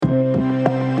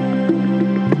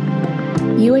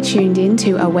You are tuned in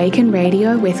to Awaken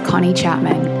Radio with Connie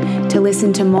Chapman. To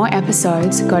listen to more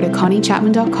episodes, go to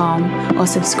conniechapman.com or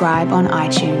subscribe on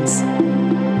iTunes.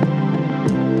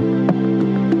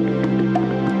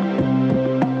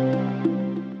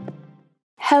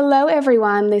 Hello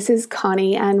everyone, this is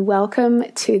Connie and welcome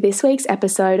to this week's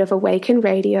episode of Awaken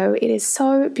Radio. It is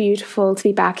so beautiful to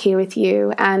be back here with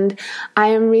you, and I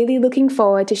am really looking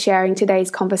forward to sharing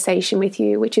today's conversation with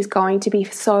you, which is going to be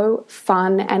so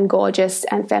fun and gorgeous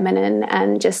and feminine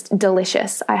and just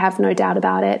delicious. I have no doubt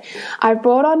about it. I've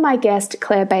brought on my guest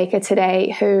Claire Baker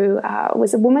today, who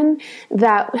was a woman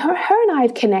that her and I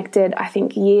have connected, I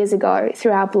think, years ago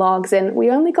through our blogs, and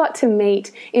we only got to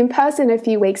meet in person a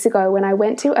few weeks ago when I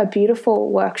went to a beautiful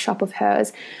workshop of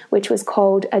hers, which was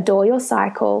called Adore Your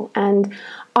Cycle. And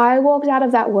I walked out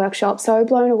of that workshop so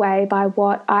blown away by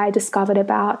what I discovered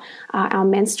about our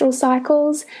menstrual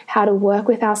cycles, how to work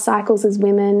with our cycles as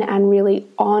women and really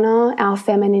honor our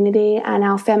femininity and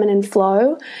our feminine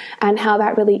flow, and how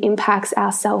that really impacts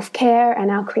our self-care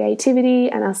and our creativity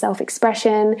and our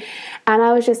self-expression. And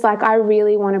I was just like, I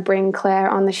really want to bring Claire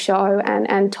on the show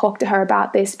and talk to her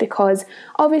about this, because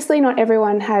obviously not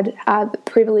everyone had the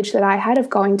privilege that I had of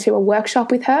going to a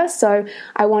workshop with her. So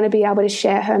I want to be able to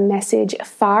share her message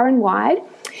far and wide.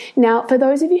 Now, for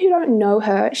those of you who don't know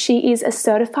her, she is a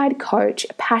certified coach,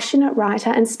 passionate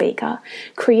writer and speaker,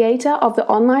 creator of the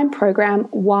online program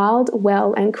Wild,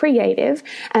 Well and Creative,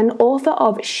 and author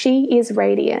of She Is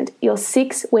Radiant, your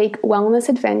 6-week wellness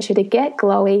adventure to get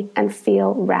glowy and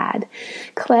feel rad.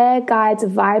 Claire guides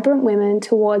vibrant women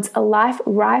towards a life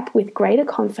ripe with greater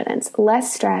confidence,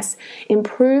 less stress,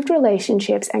 improved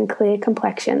relationships and clear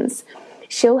complexions.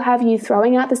 She'll have you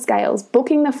throwing out the scales,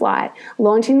 booking the flight,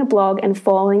 launching the blog, and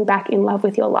falling back in love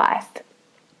with your life.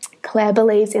 Claire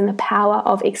believes in the power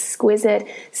of exquisite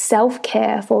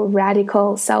self-care for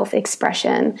radical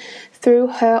self-expression. Through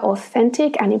her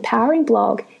authentic and empowering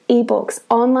blog, ebooks,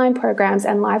 online programs,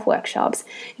 and live workshops,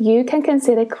 you can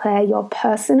consider Claire your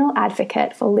personal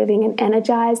advocate for living an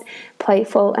energized,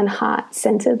 playful, and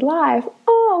heart-centered life.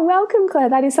 Oh, welcome, Claire.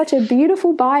 That is such a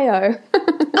beautiful bio.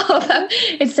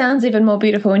 It sounds even more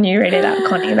beautiful when you read it out,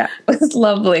 Connie. That was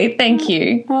lovely. Thank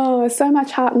you. Oh, so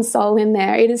much heart and soul in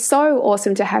there. It is so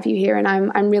awesome to have you here, and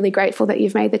I'm really grateful that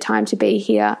you've made the time to be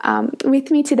here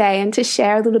with me today and to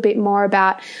share a little bit more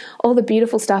about all the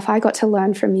beautiful stuff I got to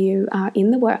learn from you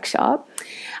in the workshop.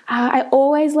 I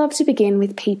always love to begin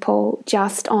with people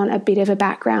just on a bit of a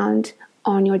background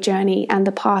on your journey and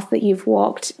the path that you've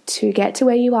walked to get to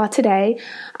where you are today.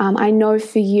 I know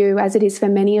for you, as it is for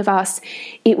many of us,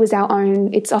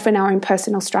 it's often our own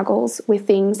personal struggles with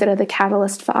things that are the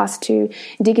catalyst for us to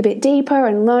dig a bit deeper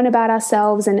and learn about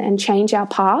ourselves and change our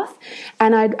path.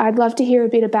 And I'd love to hear a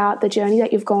bit about the journey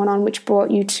that you've gone on, which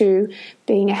brought you to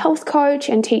being a health coach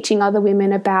and teaching other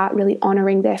women about really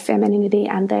honoring their femininity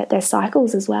and their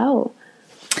cycles as well.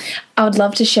 I would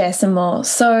love to share some more.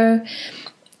 So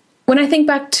when I think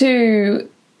back to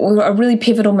a really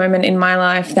pivotal moment in my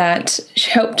life that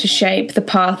helped to shape the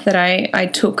path that I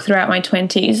took throughout my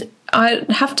 20s, I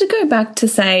have to go back to,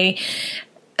 say,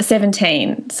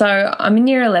 17. So I'm in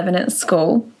year 11 at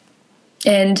school,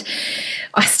 and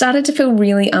I started to feel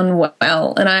really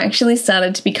unwell, and I actually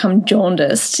started to become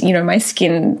jaundiced. You know, my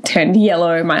skin turned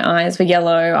yellow, my eyes were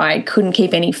yellow, I couldn't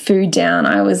keep any food down,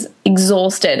 I was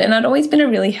exhausted, and I'd always been a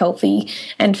really healthy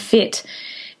and fit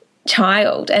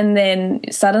child, and then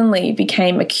suddenly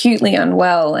became acutely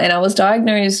unwell, and I was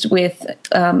diagnosed with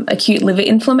acute liver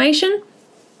inflammation,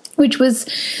 which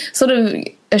was sort of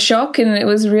a shock, and it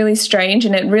was really strange,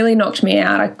 and it really knocked me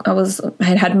out. I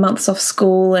had months off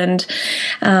school and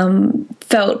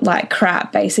felt like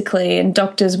crap, basically, and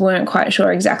doctors weren't quite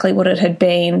sure exactly what it had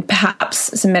been.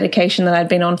 Perhaps some medication that I'd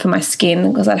been on for my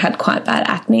skin, because I'd had quite bad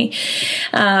acne,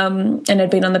 and I'd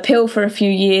been on the pill for a few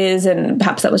years, and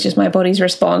perhaps that was just my body's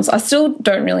response. I still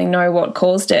don't really know what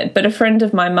caused it, but a friend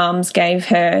of my mum's gave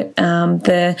her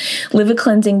the liver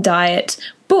cleansing diet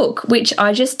book, which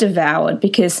I just devoured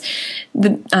because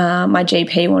my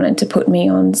GP wanted to put me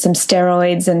on some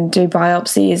steroids and do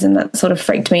biopsies, and that sort of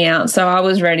freaked me out. So I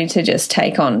was ready to just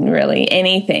take on really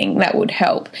anything that would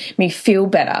help me feel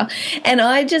better. And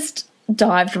I just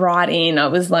dived right in. I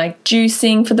was like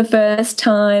juicing for the first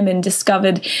time and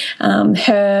discovered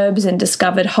herbs and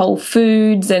discovered whole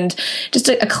foods and just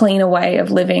a cleaner way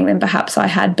of living than perhaps I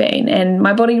had been. And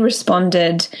my body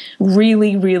responded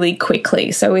really, really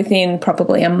quickly. So within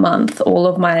probably a month, all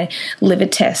of my liver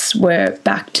tests were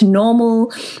back to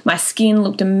normal. My skin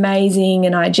looked amazing,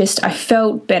 and I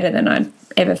felt better than I'd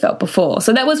ever felt before.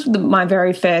 So that was my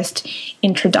very first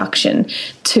introduction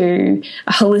to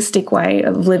a holistic way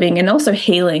of living and also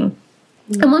healing.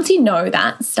 And once you know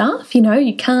that stuff, you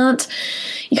can't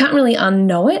really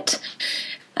unknow it.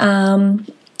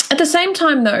 At the same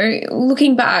time, though,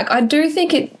 looking back, I do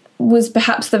think it was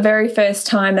perhaps the very first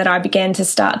time that I began to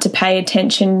start to pay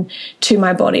attention to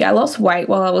my body. I lost weight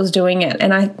while I was doing it.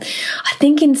 And I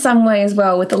think in some way as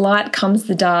well, with the light comes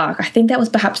the dark. I think that was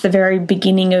perhaps the very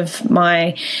beginning of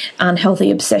my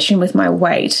unhealthy obsession with my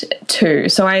weight too.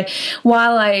 So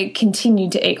while I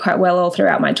continued to eat quite well all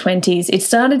throughout my 20s, it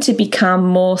started to become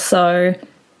more so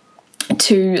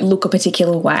to look a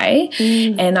particular way,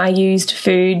 and I used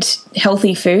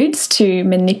healthy foods to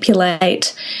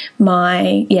manipulate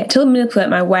my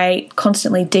weight,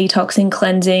 constantly detoxing,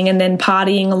 cleansing, and then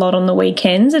partying a lot on the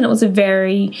weekends. And it was a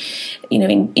very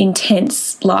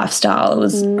intense lifestyle. It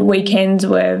was weekends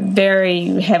were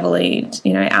very heavily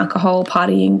alcohol,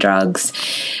 partying, drugs,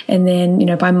 and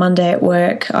then by Monday at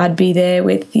work I'd be there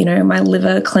with my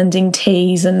liver cleansing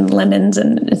teas and lemons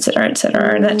and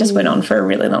etc., and that just went on for a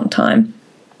really long time.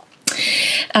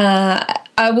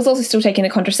 I was also still taking a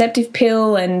contraceptive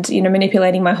pill and,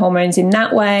 manipulating my hormones in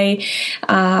that way.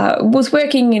 Was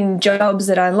working in jobs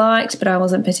that I liked, but I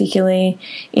wasn't particularly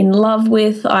in love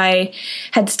with. I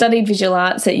had studied visual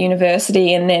arts at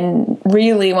university, and then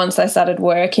really once I started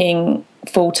working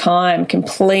full-time,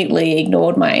 completely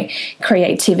ignored my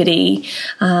creativity.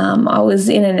 I was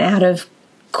in and out of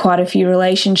quite a few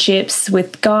relationships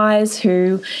with guys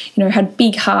who, had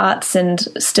big hearts and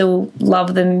still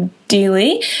love them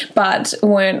dearly, but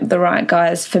weren't the right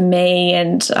guys for me.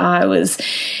 And I was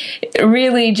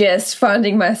really just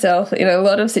finding myself in a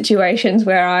lot of situations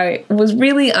where I was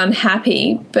really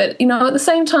unhappy, but at the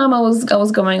same time I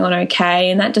was going on okay,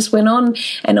 and that just went on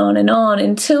and on and on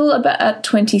until about at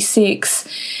 26.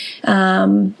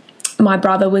 My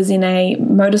brother was in a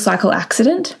motorcycle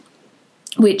accident,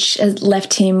 which has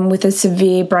left him with a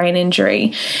severe brain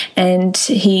injury, and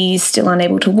he's still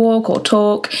unable to walk or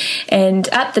talk. And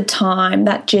at the time,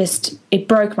 it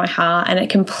broke my heart, and it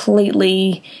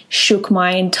completely shook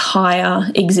my entire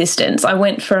existence. I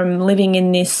went from living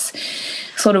in this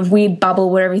sort of weird bubble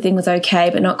where everything was okay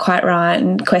but not quite right,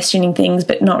 and questioning things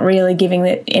but not really giving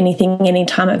it anything any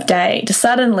time of day, to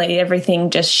suddenly everything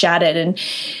just shattered. And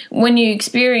when you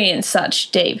experience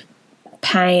such deep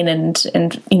pain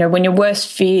and when your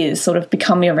worst fears sort of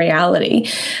become your reality,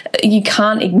 you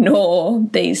can't ignore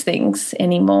these things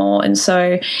anymore. And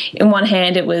so in one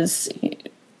hand it was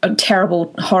a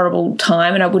terrible, horrible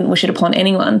time, and I wouldn't wish it upon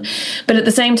anyone. But at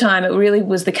the same time, it really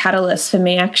was the catalyst for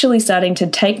me actually starting to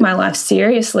take my life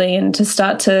seriously and to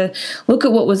start to look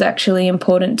at what was actually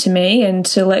important to me and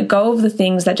to let go of the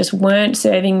things that just weren't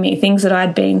serving me, things that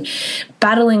I'd been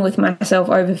battling with myself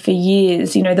over for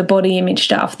years, the body image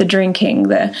stuff, the drinking,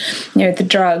 the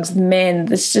drugs, the men,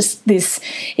 this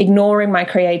ignoring my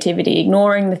creativity,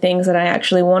 ignoring the things that I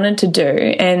actually wanted to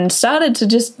do, and started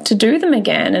to do them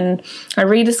again. And I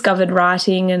rediscovered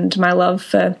writing and my love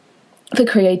for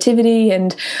creativity,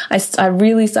 and I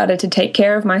really started to take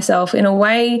care of myself in a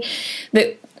way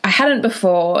that I hadn't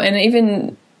before. And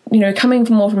even coming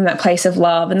more from that place of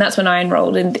love. And that's when I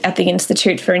enrolled at the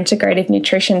Institute for Integrative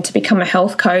Nutrition to become a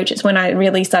health coach. It's when I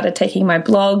really started taking my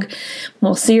blog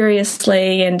more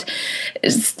seriously. And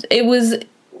it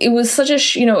was such a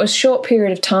short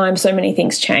period of time. So many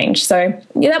things changed. So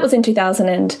that was in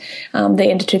the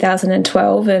end of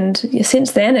 2012. And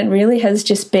since then, it really has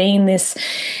just been this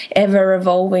ever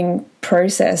evolving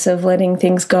process of letting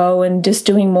things go and just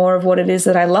doing more of what it is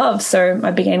that I love. So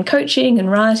I began coaching and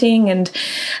writing and,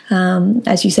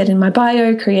 as you said in my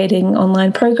bio, creating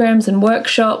online programs and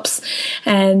workshops.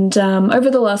 And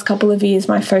over the last couple of years,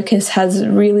 my focus has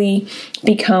really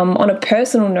become, on a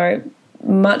personal note,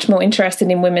 much more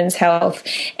interested in women's health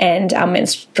and our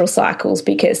menstrual cycles,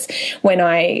 because when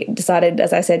I decided,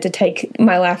 as I said, to take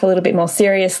my life a little bit more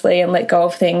seriously and let go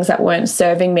of things that weren't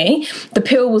serving me, the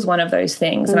pill was one of those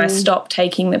things. And I stopped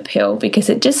taking the pill because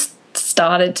it just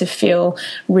started to feel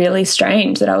really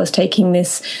strange that I was taking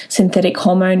this synthetic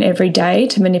hormone every day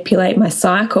to manipulate my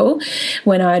cycle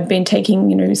when I'd been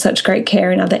taking, such great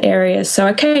care in other areas. So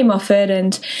I came off it,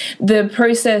 and the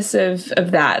process of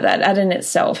that in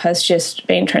itself has just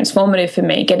been transformative for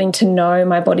me, getting to know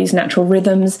my body's natural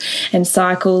rhythms and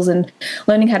cycles and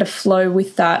learning how to flow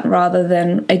with that rather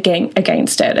than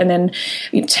against it. And then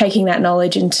taking that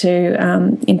knowledge into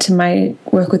my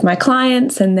work with my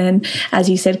clients, and then, as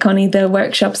you said, Connie, the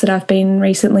workshops that I've been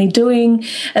recently doing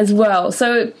as well.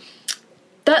 So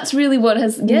that's really what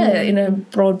has, in a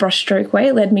broad brushstroke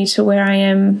way, led me to where I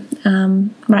am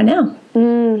right now.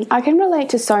 I can relate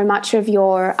to so much of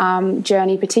your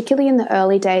journey, particularly in the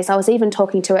early days. I was even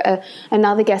talking to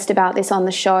another guest about this on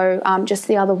the show just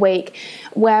the other week,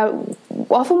 where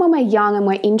often when we're young and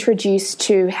we're introduced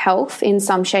to health in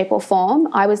some shape or form,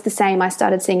 I was the same. I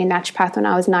started seeing a naturopath when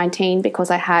I was 19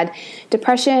 because I had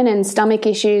depression and stomach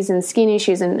issues and skin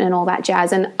issues and all that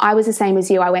jazz. And I was the same as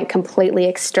you. I went completely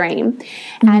extreme.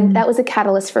 And that was a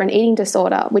catalyst for an eating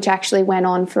disorder, which actually went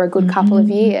on for a good couple of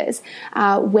years,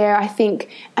 where I think,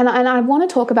 and I want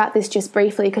to talk about this just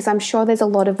briefly because I'm sure there's a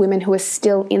lot of women who are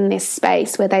still in this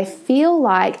space where they feel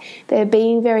like they're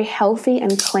being very healthy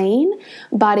and clean,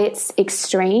 but it's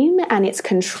extreme and it's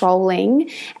controlling,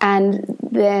 and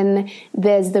then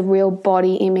there's the real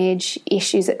body image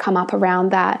issues that come up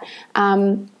around that.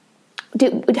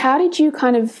 How did you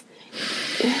kind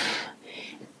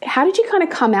of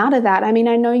come out of that? I mean,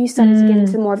 I know you started to get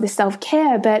into more of the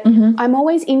self-care, but I'm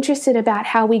always interested about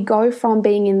how we go from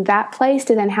being in that place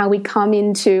to then how we come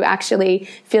into actually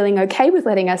feeling okay with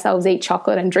letting ourselves eat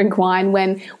chocolate and drink wine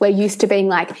when we're used to being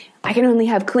like, I can only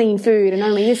have clean food and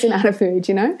only this amount of food,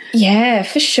 you know? Yeah,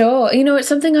 for sure. You know, it's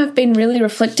something I've been really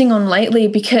reflecting on lately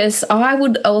because I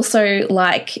would also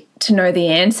like to know the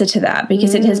answer to that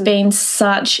because it has been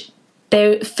such...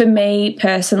 for me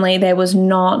personally, there was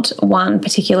not one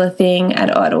particular thing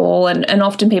at all. And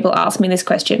often people ask me this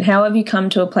question, how have you come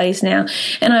to a place now?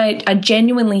 And I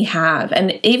genuinely have.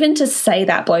 And even to say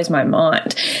that blows my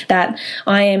mind, that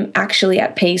I am actually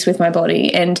at peace with my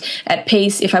body and at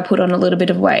peace if I put on a little bit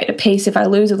of weight, at peace if I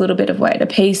lose a little bit of weight,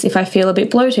 at peace if I feel a bit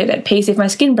bloated, at peace if my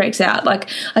skin breaks out. Like,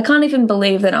 I can't even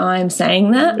believe that I'm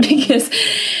saying that because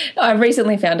I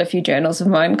recently found a few journals of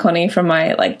mine, Connie, from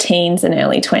my teens and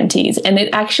early 20s. And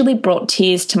it actually brought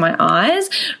tears to my eyes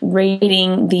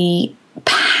reading the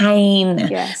pain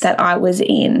that I was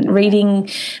in, reading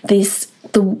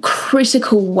the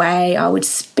critical way I would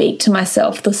speak to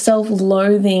myself, the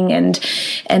self-loathing and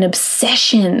an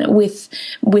obsession with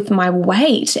my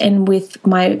weight and with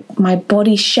my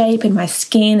body shape and my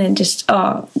skin, and just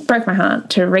broke my heart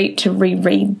to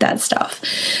reread that stuff.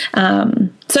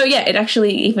 So yeah, it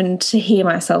actually, even to hear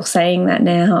myself saying that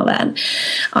now, that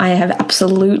I have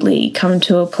absolutely come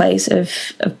to a place of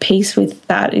peace with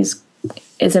that is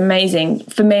amazing.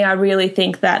 For me, I really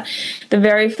think that the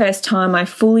very first time I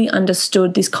fully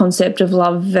understood this concept of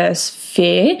love versus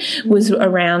fear was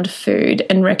around food,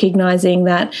 and recognizing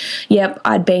that, yep,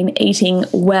 I'd been eating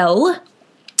well,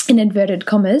 in inverted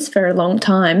commas, for a long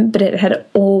time, but it had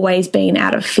always been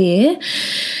out of fear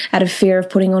of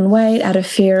putting on weight, out of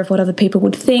fear of what other people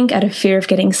would think, out of fear of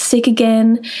getting sick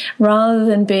again, rather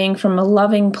than being from a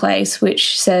loving place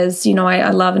which says, you know, I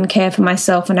love and care for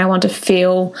myself and I want to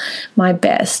feel my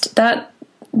best. That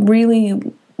really,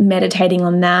 meditating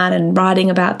on that and writing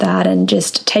about that and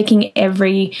just taking it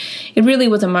really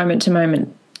was a moment to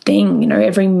moment thing, you know,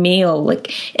 every meal,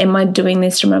 like, am I doing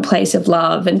this from a place of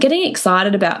love? And getting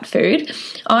excited about food.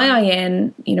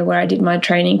 IIN, you know, where I did my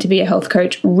training to be a health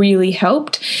coach, really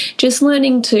helped. Just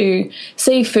learning to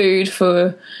see food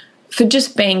for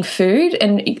just being food,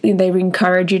 and they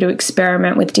encourage you to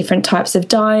experiment with different types of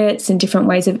diets and different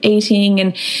ways of eating,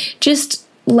 and just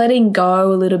letting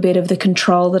go a little bit of the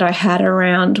control that I had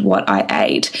around what I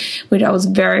ate, which I was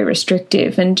very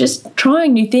restrictive, and just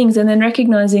trying new things, and then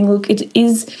recognizing, look, it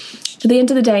is, at the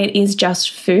end of the day, it is just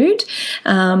food.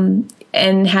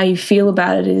 And how you feel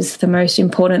about it is the most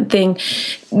important thing.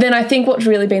 Then I think what's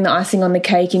really been the icing on the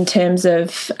cake in terms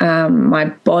of my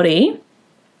body,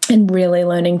 and really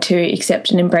learning to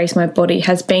accept and embrace my body,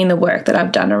 has been the work that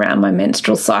I've done around my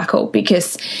menstrual cycle,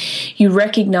 because you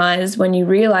recognize, when you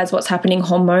realize what's happening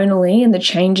hormonally and the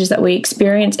changes that we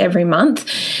experience every month,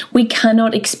 we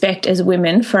cannot expect as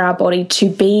women for our body to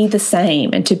be the same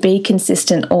and to be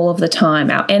consistent all of the time.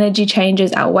 Our energy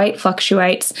changes, our weight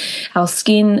fluctuates, our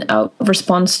skin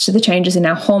responds to the changes in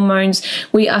our hormones.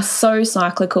 We are so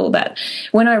cyclical that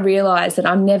when I realize that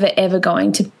I'm never ever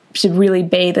going to really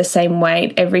be the same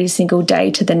weight every single day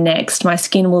to the next, my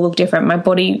skin will look different, my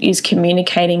body is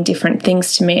communicating different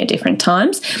things to me at different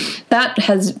times, that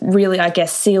has really, I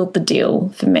guess, sealed the deal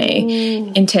for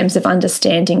me in terms of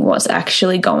understanding what's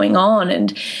actually going on,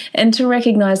 and to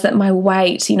recognize that my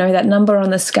weight, you know, that number on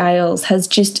the scales, has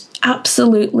just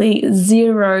absolutely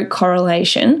zero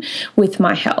correlation with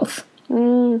my health.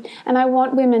 And I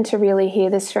want women to really hear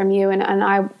this from you, and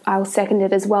I'll second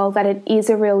it as well, that it is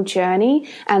a real journey,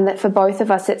 and that for both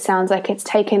of us it sounds like it's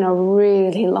taken a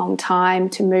really long time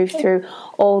to move through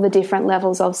all the different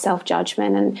levels of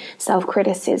self-judgment and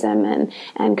self-criticism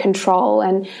and control.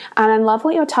 And I love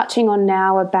what you're touching on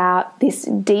now about this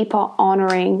deeper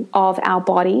honouring of our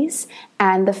bodies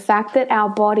and the fact that our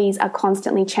bodies are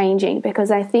constantly changing,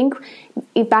 because I think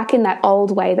back in that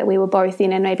old way that we were both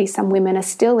in, and maybe some women are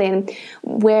still in,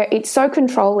 where it's so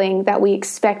controlling that we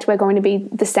expect we're going to be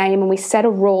the same, and we set a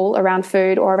rule around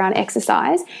food or around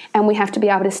exercise, and we have to be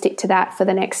able to stick to that for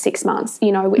the next 6 months,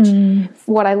 which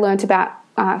what I learned about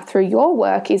through your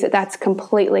work is that that's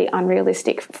completely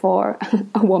unrealistic for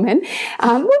a woman.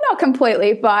 Well, not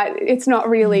completely, but it's not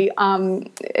really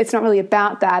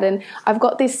about that. And I've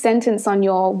got this sentence on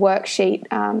your worksheet,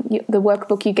 the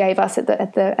workbook you gave us at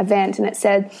the event, and it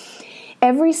said,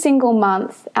 "Every single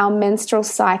month, our menstrual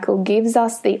cycle gives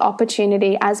us the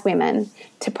opportunity as women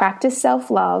to practice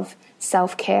self-love,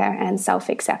 self-care, and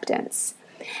self-acceptance."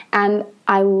 And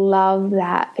I love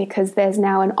that, because there's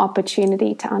now an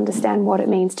opportunity to understand what it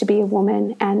means to be a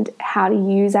woman and how to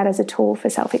use that as a tool for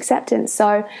self-acceptance.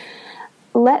 So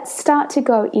let's start to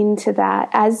go into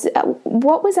that.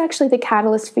 What was actually the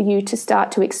catalyst for you to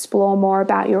start to explore more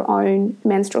about your own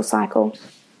menstrual cycle?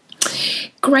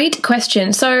 Great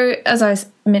question. So as I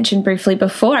mentioned briefly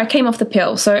before, I came off the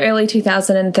pill. So early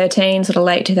 2013, sort of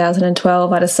late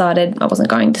 2012, I decided I wasn't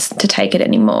going to take it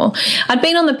anymore. I'd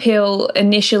been on the pill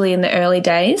initially in the early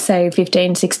days, say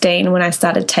 15, 16, when I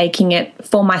started taking it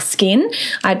for my skin.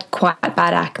 I had quite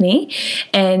bad acne,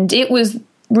 and it was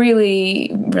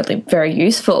really, really very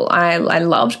useful. I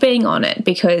loved being on it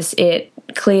because it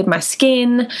cleared my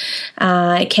skin.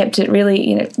 It kept it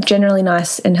really, generally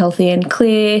nice and healthy and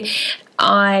clear.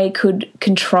 I could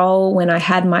control when I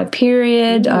had my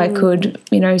period. I could,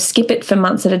 skip it for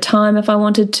months at a time if I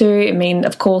wanted to. I mean,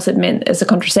 of course, it meant as a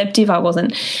contraceptive, I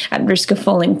wasn't at risk of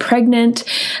falling pregnant.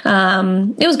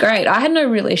 It was great. I had no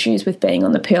real issues with being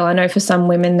on the pill. I know for some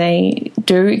women they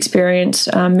do experience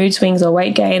mood swings or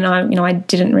weight gain. I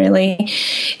didn't really.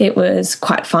 It was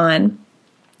quite fine.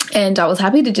 And I was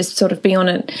happy to just sort of be on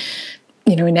it,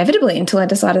 inevitably, until I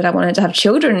decided I wanted to have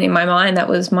children. In my mind, that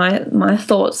was my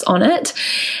thoughts on it.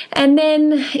 And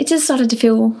then it just started to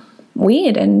feel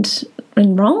weird and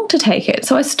wrong to take it.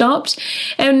 So I stopped,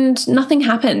 and nothing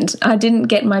happened. I didn't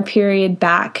get my period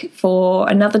back for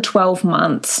another 12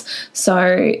 months.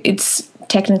 So it's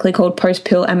technically called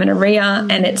post-pill amenorrhea,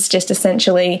 and it's just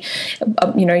essentially,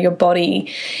 your body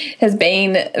has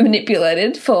been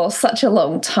manipulated for such a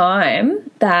long time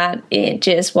that it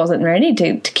just wasn't ready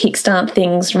to kickstart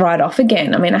things right off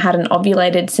again. I mean, I hadn't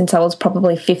ovulated since I was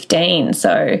probably 15,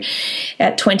 so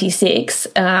at 26,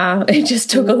 it just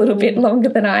took a little bit longer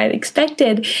than I had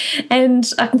expected,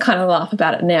 and I can kind of laugh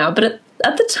about it now, but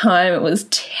at the time, it was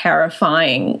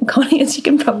terrifying, Connie, as you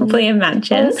can probably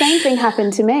imagine. Well, the same thing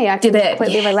happened to me. I can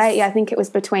completely relate. Yeah, I think it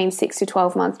was between 6 to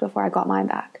 12 months before I got mine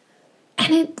back.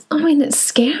 And it's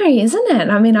scary, isn't it?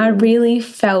 I mean, I really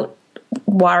felt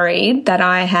worried that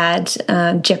I had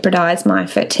jeopardized my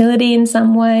fertility in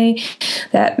some way,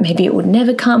 that maybe it would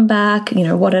never come back.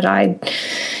 What had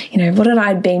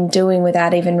I been doing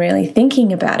without even really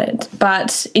thinking about it?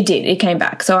 But it did. It came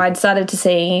back. So I'd started to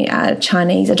see a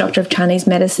doctor of Chinese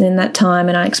medicine in that time,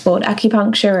 and I explored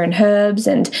acupuncture and herbs,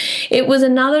 and it was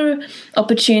another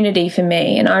opportunity for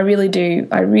me. And I really do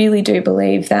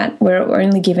believe that we're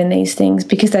only given these things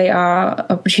because they are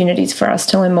opportunities for us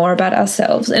to learn more about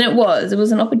ourselves. And it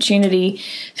was an opportunity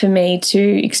for me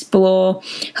to explore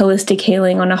holistic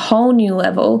healing on a whole new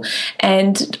level,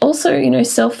 and also,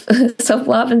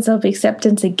 self-love and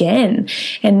self-acceptance again,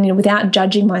 and without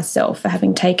judging myself for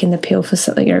having taken the pill for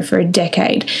for a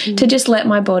decade, to just let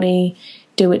my body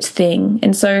do its thing.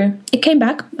 And so it came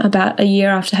back about a year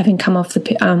after having come off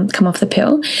the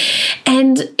pill,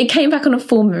 and it came back on a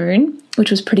full moon,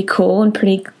 which was pretty cool and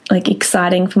pretty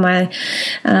exciting for my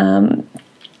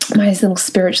my little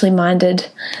spiritually minded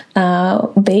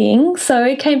being. So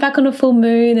it came back on a full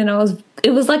moon, and it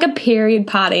was like a period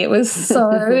party. It was so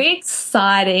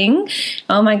exciting.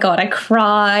 Oh my God, I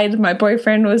cried. My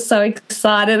boyfriend was so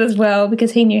excited as well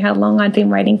because he knew how long I'd been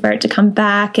waiting for it to come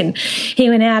back, and he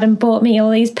went out and bought me all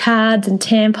these pads and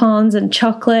tampons and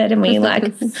chocolate, and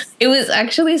it was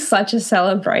actually such a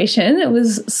celebration. It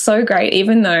was so great,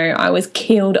 even though I was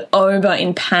keeled over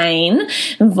in pain,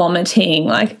 vomiting.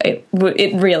 It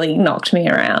really knocked me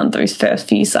around those first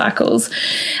few cycles,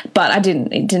 but I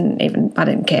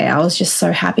didn't care. I was just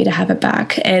so happy to have it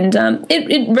back, and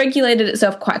it regulated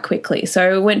itself quite quickly.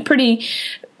 So it went pretty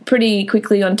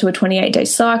quickly onto a 28-day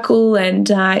cycle, and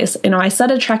I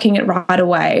started tracking it right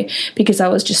away because I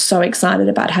was just so excited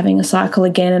about having a cycle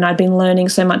again, and I'd been learning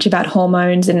so much about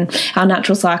hormones and our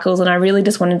natural cycles, and I really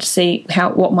just wanted to see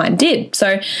what mine did.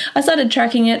 So I started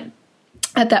tracking it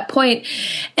at that point,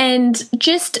 and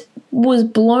just was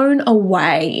blown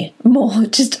away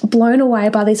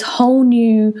by this whole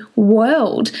new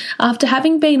world. After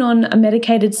having been on a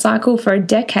medicated cycle for a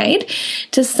decade,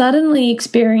 to suddenly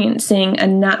experiencing a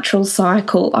natural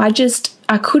cycle, I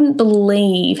I couldn't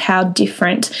believe how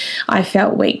different I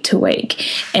felt week to week.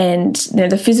 And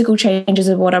the physical changes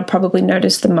are what I probably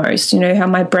noticed the most. How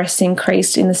my breasts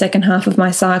increased in the second half of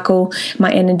my cycle,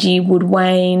 my energy would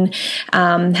wane,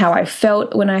 how I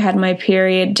felt when I had my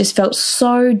period just felt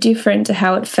so different to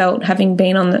how it felt having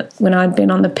been when I'd been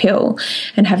on the pill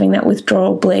and having that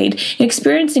withdrawal bleed,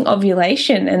 experiencing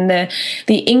ovulation and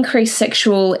the increased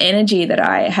sexual energy that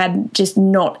I had just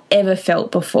not ever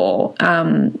felt before.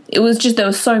 It was just, there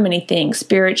were so many things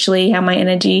spiritually, how my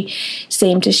energy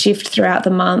seemed to shift throughout the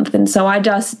month. And so I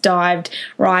just dived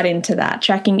right into that,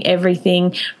 tracking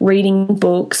everything, reading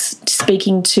books,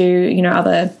 speaking to,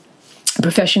 other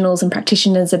professionals and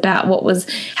practitioners about what was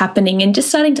happening, and just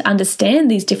starting to understand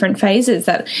these different phases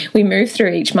that we move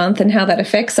through each month and how that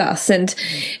affects us. And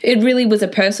it really was a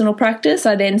personal practice.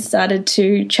 I then started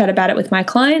to chat about it with my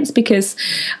clients because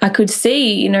I could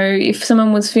see, if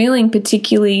someone was feeling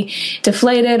particularly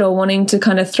deflated or wanting to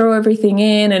kind of throw everything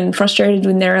in and frustrated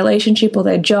with their relationship or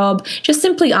their job, just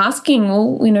simply asking,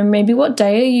 well, maybe what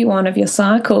day are you on of your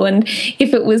cycle? And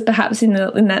if it was perhaps in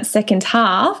that second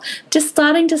half, just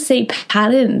starting to see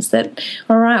patterns that,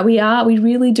 all right, we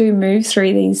really do move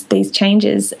through these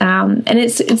changes, and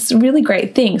it's a really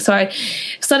great thing. So I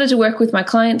started to work with my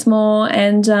clients more,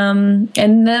 and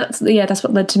that's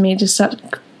what led to me to start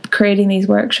creating these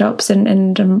workshops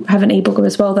and have an ebook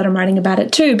as well that I'm writing about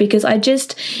it too, because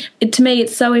to me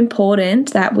it's so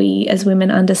important that we as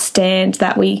women understand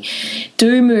that we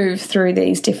do move through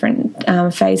these different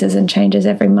phases and changes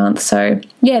every month. So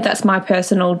that's my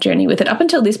personal journey with it up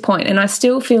until this point, and I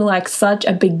still feel like such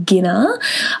a beginner.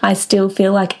 I still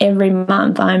feel like every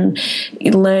month I'm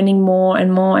learning more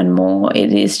and more and more.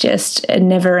 It is just a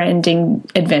never-ending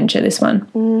adventure, this one.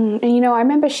 And I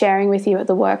remember sharing with you at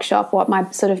the workshop what my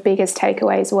sort of biggest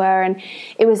takeaways were, and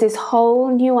it was this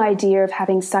whole new idea of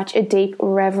having such a deep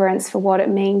reverence for what it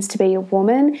means to be a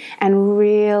woman and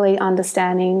really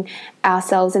understanding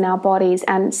ourselves and our bodies.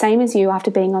 And same as you, after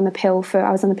being on the pill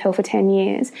I was on the pill for 10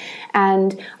 years,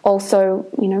 and also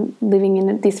living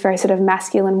in this very sort of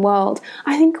masculine world,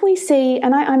 I think we see,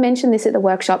 and I mentioned this at the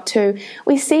workshop too,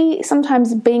 we see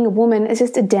sometimes being a woman as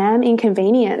just a damn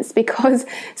inconvenience, because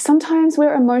sometimes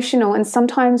we're emotional and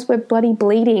sometimes we're bloody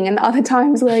bleeding and other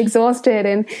times we're exhausted.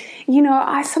 And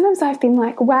I've been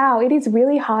like, wow, it is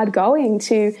really hard going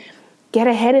to get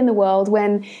ahead in the world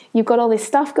when you've got all this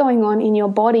stuff going on in your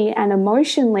body and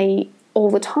emotionally all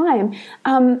the time.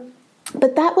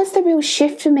 But that was the real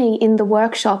shift for me in the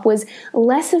workshop, was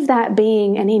less of that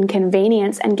being an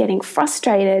inconvenience and getting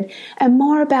frustrated, and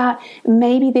more about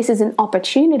maybe this is an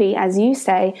opportunity, as you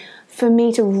say, for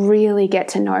me to really get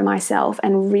to know myself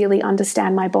and really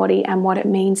understand my body and what it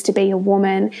means to be a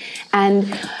woman. And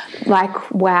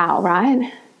wow,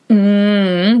 right?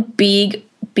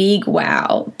 Big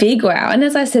wow. And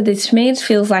as I said, to me, it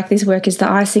feels like this work is the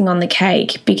icing on the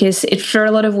cake, because for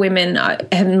a lot of women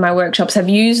in my workshops have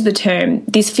used the term,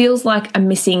 this feels like the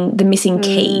missing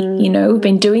key. We've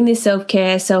been doing this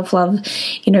self-care, self-love,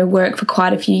 work for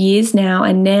quite a few years now,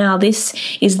 and now this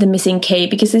is the missing key,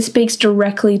 because this speaks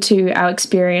directly to our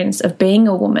experience of being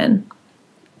a woman.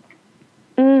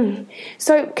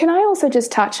 So can I also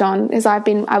just touch on, as I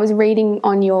was reading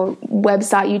on your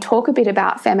website, you talk a bit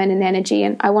about feminine energy,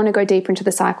 and I want to go deeper into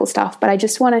the cycle stuff, but I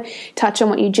just want to touch on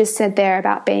what you just said there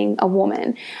about being a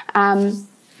woman,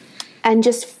 and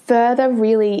just further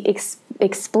really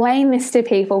explain this to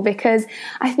people, because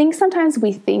I think sometimes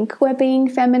we think we're being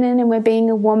feminine and we're being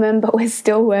a woman, but we're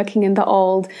still working in the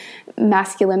old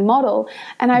masculine model.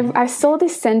 And I saw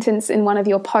this sentence in one of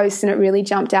your posts, and it really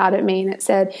jumped out at me, and it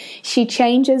said, she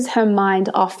changes her mind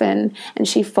often and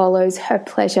she follows her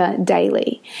pleasure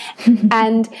daily.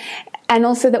 And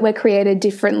also that we're created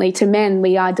differently to men.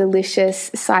 We are delicious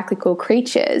cyclical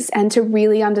creatures, and to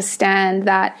really understand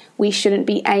that we shouldn't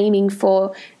be aiming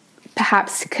for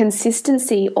perhaps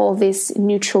consistency or this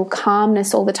neutral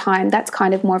calmness all the time. That's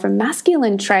kind of more of a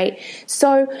masculine trait.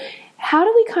 So how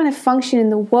do we kind of function in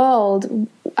the world,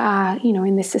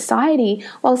 in this society,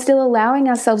 while still allowing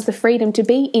ourselves the freedom to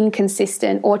be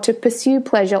inconsistent or to pursue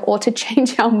pleasure or to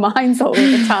change our minds all of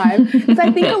the time? Because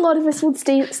I think a lot of us would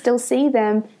still see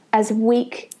them as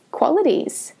weak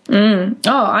qualities. Oh,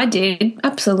 I did.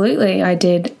 Absolutely, I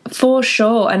did, for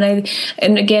sure. And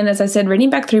again, as I said, reading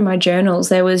back through my journals,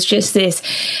 there was just this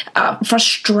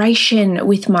frustration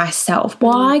with myself.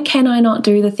 Why can I not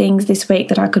do the things this week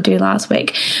that I could do last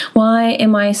week? Why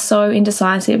am I so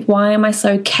indecisive? Why am I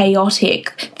so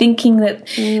chaotic? Thinking that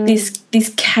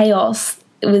this chaos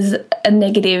was a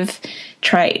negative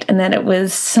trait and that it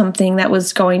was something that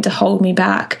was going to hold me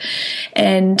back.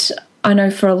 And I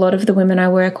know for a lot of the women I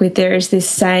work with, there is this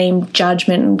same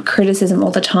judgment and criticism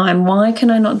all the time. Why can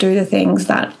I not do the things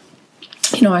that,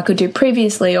 you know, I could do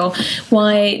previously? Or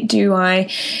why do I,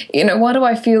 you know, why do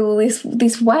I feel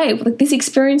this way? Like, this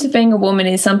experience of being a woman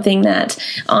is something that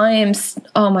I am,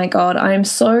 oh my God, I am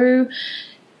so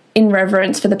in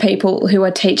reverence for the people who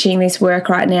are teaching this work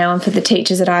right now, and for the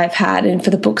teachers that I've had, and for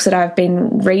the books that I've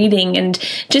been reading, and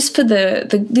just for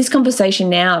this conversation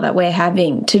now that we're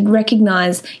having, to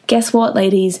recognize, guess what,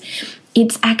 ladies?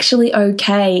 It's actually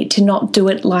okay to not do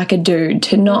it like a dude,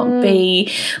 to not be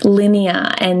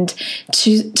linear, and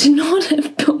to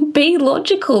not be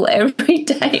logical every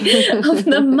day of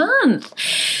the month.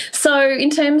 So in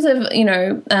terms of, you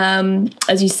know,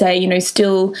 as you say, you know,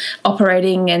 still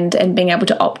operating and being able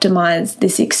to optimize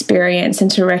this experience,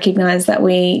 and to recognize that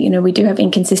we do have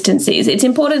inconsistencies, it's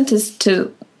important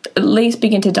to at least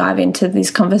begin to dive into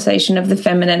this conversation of the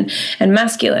feminine and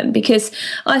masculine, because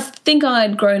I think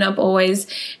I'd grown up always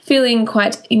feeling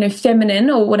quite, you know, feminine,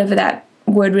 or whatever that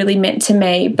word really meant to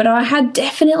me, but I had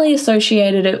definitely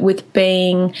associated it with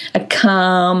being a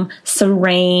calm,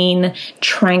 serene,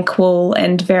 tranquil,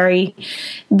 and very,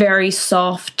 very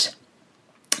soft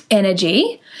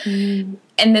energy. And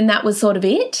then that was sort of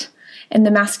it. And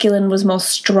the masculine was more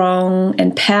strong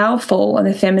and powerful, and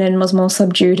the feminine was more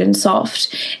subdued and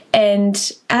soft.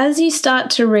 And as you start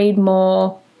to read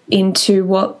more into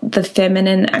what the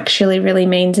feminine actually really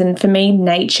means, and for me,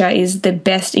 nature is the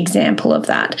best example of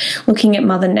that. Looking at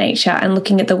Mother Nature and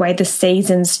looking at the way the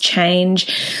seasons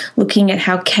change, looking at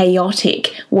how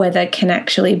chaotic weather can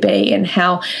actually be, and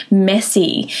how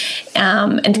messy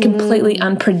and completely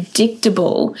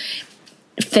unpredictable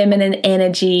feminine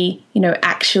energy, you know,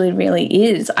 actually really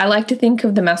is. I like to think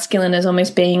of the masculine as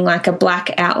almost being like a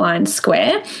black outlined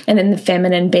square, and then the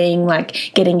feminine being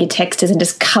like getting your textures and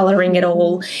just colouring it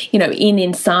all, you know,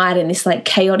 inside, and this like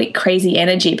chaotic, crazy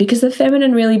energy, because the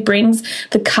feminine really brings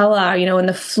the colour, you know, and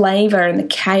the flavour and the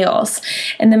chaos,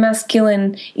 and the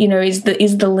masculine, you know, is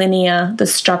the linear, the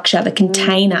structure, the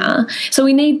container. So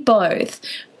we need both.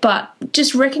 But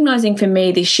just recognizing for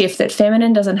me this shift that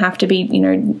feminine doesn't have to be, you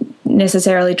know,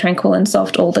 necessarily tranquil and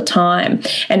soft all the time.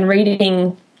 And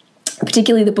reading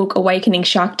particularly the book Awakening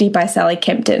Shakti by Sally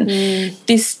Kempton,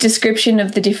 this description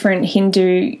of the different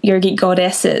Hindu yogic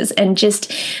goddesses, and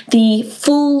just the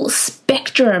full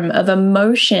spectrum of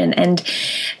emotion and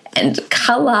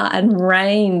colour and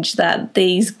range that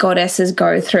these goddesses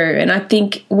go through. And I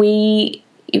think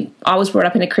I was brought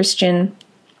up in a Christian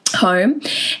home,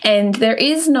 and there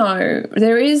is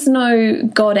no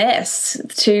goddess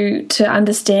to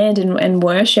understand and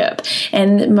worship,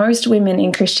 and most women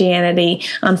in Christianity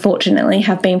unfortunately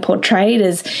have been portrayed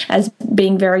as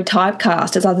being very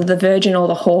typecast as either the virgin or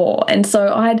the whore. And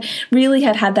so I'd really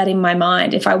had that in my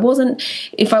mind. If I wasn't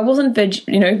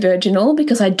virginal,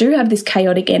 because I do have this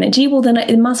chaotic energy, well then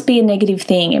it must be a negative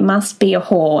thing, it must be a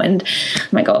whore. And oh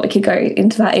my God, we could go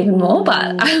into that even more,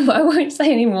 but I won't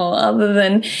say any more, other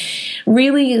than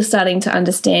really starting to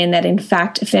understand that in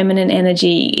fact feminine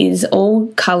energy is all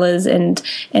colours and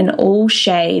all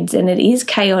shades, and it is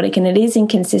chaotic and it is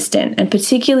inconsistent, and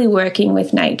particularly working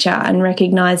with nature and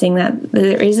recognising that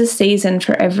there is a season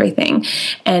for everything,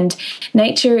 and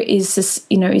nature is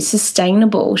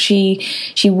sustainable. She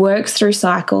works through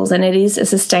cycles, and it is a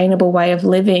sustainable way of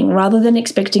living, rather than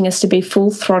expecting us to be full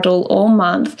throttle all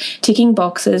month, ticking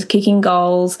boxes, kicking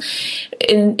goals.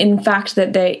 In fact,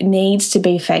 that there needs to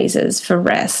be phases for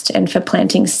rest, and for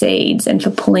planting seeds, and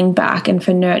for pulling back, and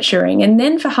for nurturing, and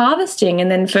then for harvesting, and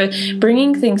then for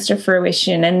bringing things to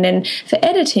fruition, and then for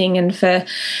editing, and for,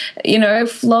 you know,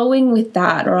 flowing with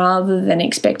that, rather than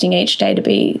expecting each day to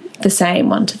be the same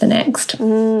one to the next.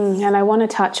 And I want to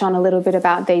touch on a little bit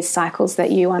about these cycles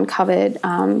that you uncovered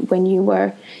when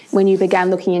you began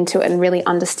looking into it and really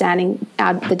understanding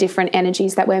the different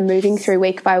energies that we're moving through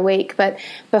week by week. But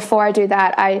before I do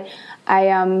that,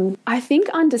 I think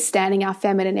understanding our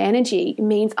feminine energy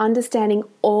means understanding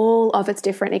all of its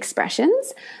different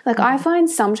expressions. Like, I find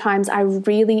sometimes I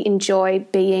really enjoy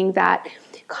being that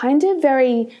kind of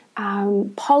very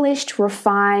polished,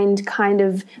 refined, kind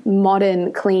of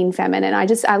modern, clean feminine.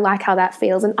 I like how that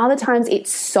feels. And other times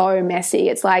it's so messy.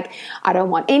 It's like, I don't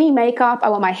want any makeup. I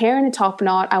want my hair in a top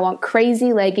knot. I want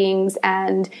crazy leggings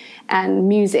and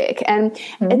music. And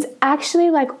it's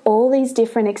actually like all these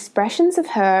different expressions of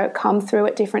her come through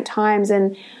at different times.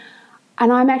 And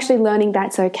I'm actually learning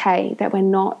that's okay, that we're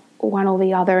not one or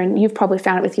the other. And you've probably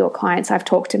found it with your clients. I've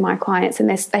talked to my clients, and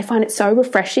they find it so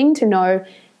refreshing to know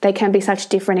they can be such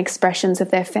different expressions of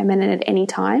their feminine at any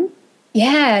time.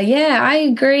 Yeah, I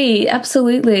agree.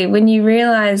 Absolutely. When you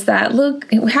realize that, look,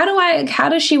 how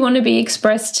does she want to be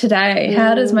expressed today?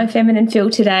 How does my feminine feel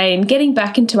today? And getting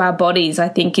back into our bodies, I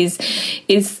think, is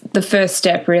the first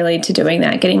step really to doing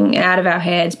that, getting out of our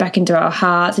heads, back into our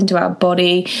hearts, into our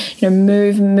body,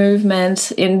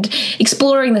 movement and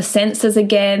exploring the senses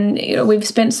again. We've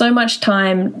spent so much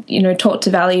time, taught to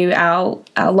value our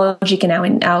logic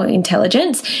and our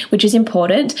intelligence, which is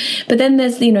important. But then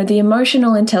there's, the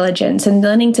emotional intelligence and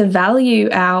learning to value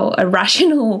our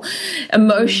irrational,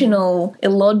 emotional,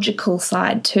 illogical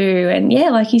side too. And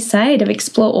yeah, like you say, to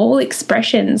explore all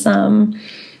expressions.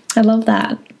 I love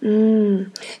that.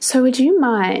 So would you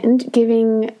mind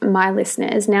giving my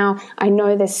listeners, now I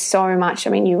know there's so much,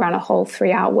 you run a whole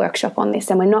 3-hour workshop on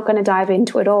this and we're not going to dive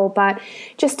into it all, but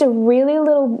just a really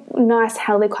little nice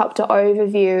helicopter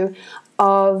overview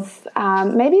of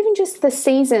maybe even just the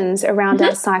seasons around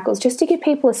our cycles, just to give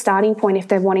people a starting point if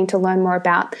they're wanting to learn more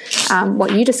about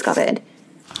what you discovered.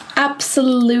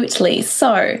 Absolutely.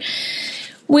 So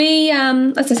we,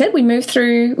 as I said, we move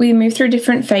through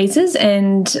different phases,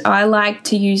 and I like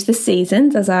to use the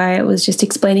seasons, as I was just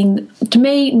explaining. To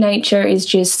me, nature is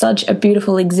just such a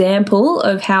beautiful example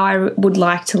of how I would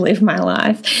like to live my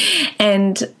life,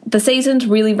 and the seasons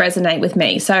really resonate with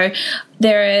me. So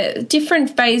there are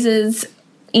different phases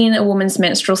in a woman's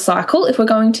menstrual cycle. If we're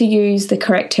going to use the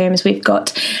correct terms, we've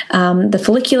got the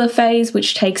follicular phase,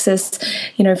 which takes us,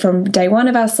 from day 1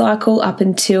 of our cycle up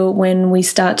until when we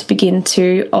start to begin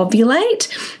to ovulate.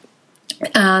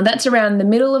 That's around the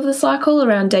middle of the cycle,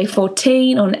 around day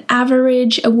 14. On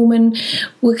average, a woman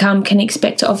can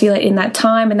expect to ovulate in that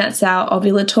time, and that's our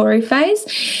ovulatory phase.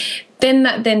 Then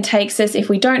that takes us, if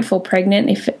we don't fall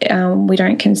pregnant, if we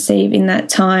don't conceive in that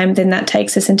time, then that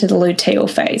takes us into the luteal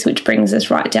phase, which brings us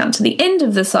right down to the end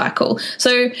of the cycle.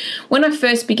 So when I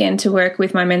first began to work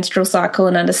with my menstrual cycle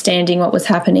and understanding what was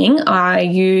happening, I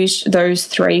used those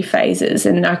 3 phases,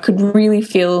 and I could really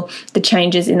feel the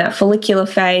changes in that follicular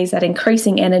phase, that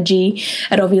increasing energy.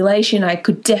 At ovulation, I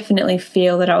could definitely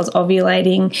feel that I was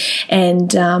ovulating, and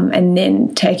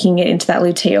then taking it into that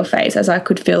luteal phase, as I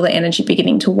could feel the energy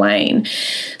beginning to wane.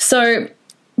 So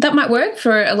that might work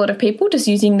for a lot of people, just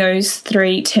using those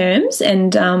 3 terms.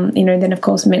 And, then, of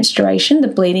course, menstruation, the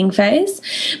bleeding phase.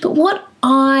 But what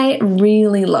I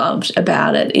really loved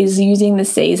about it is using the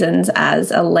seasons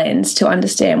as a lens to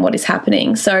understand what is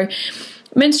happening. So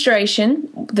menstruation,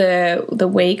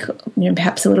 the week,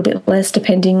 perhaps a little bit less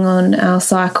depending on our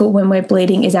cycle when we're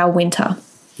bleeding, is our winter.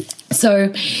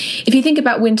 So if you think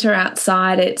about winter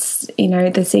outside, it's,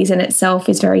 the season itself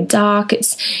is very dark.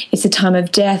 It's a time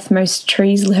of death. Most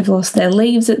trees have lost their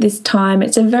leaves at this time.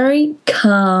 It's a very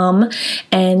calm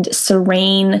and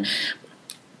serene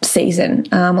season.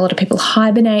 A lot of people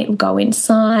hibernate, go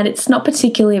inside. It's not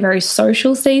particularly a very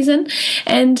social season,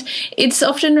 and it's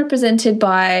often represented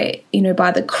by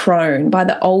the crone, by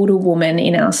the older woman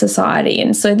in our society.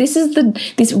 And so this is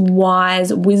this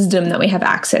wise wisdom that we have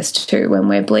access to when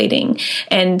we're bleeding.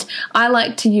 And I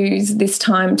like to use this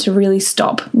time to really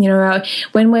stop.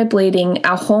 When we're bleeding,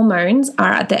 our hormones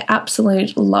are at their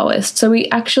absolute lowest, so we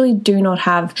actually do not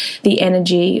have the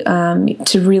energy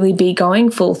to really be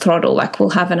going full throttle like we'll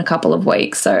have in a couple of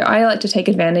weeks. So I like to take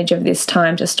advantage of this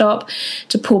time to stop,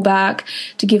 to pull back,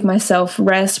 to give myself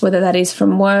rest, whether that is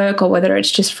from work or whether it's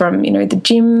just from, the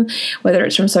gym, whether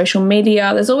it's from social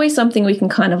media. There's always something we can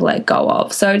kind of let go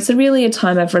of. So it's really a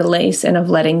time of release and of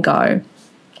letting go.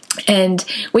 And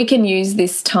we can use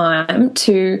this time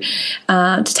to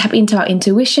tap into our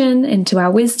intuition, into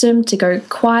our wisdom, to go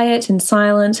quiet and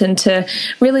silent, and to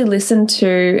really listen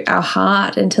to our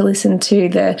heart and to listen to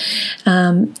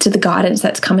the guidance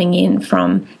that's coming in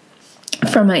from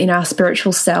our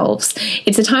spiritual selves.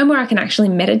 It's a time where I can actually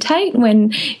meditate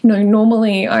when,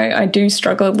 normally I do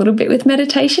struggle a little bit with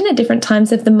meditation at different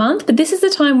times of the month, but this is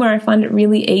the time where I find it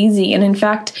really easy. And in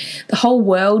fact, the whole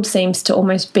world seems to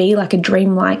almost be like a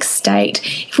dreamlike state.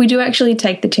 If we do actually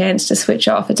take the chance to switch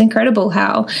off, it's incredible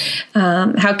how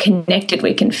connected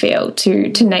we can feel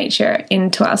to nature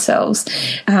and to ourselves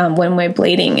when we're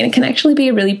bleeding. And it can actually be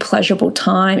a really pleasurable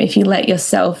time if you let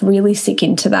yourself really sink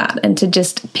into that and to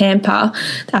just pamper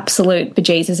the absolute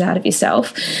bejesus out of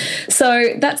yourself. So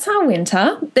that's our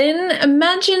winter. Then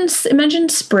imagine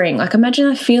spring. Like, imagine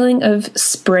a feeling of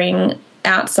spring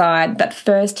outside, that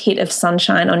first hit of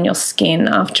sunshine on your skin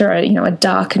after a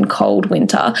dark and cold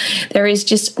winter. There is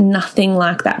just nothing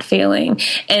like that feeling.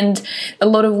 And a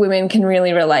lot of women can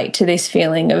really relate to this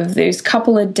feeling of those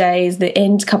couple of days, the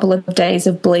end couple of days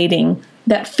of bleeding,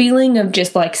 that feeling of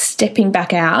just like stepping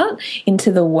back out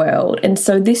into the world. And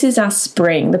so this is our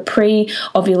spring, the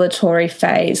pre-ovulatory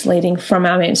phase leading from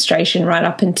our menstruation right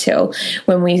up until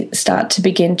when we start to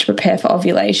begin to prepare for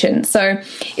ovulation. So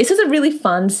this is a really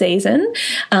fun season.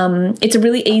 It's a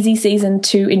really easy season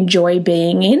to enjoy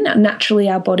being in. Naturally,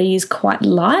 our body is quite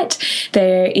light.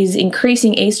 There is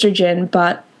increasing estrogen,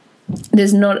 but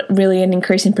there's not really an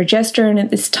increase in progesterone at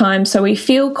this time, so we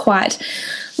feel quite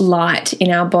light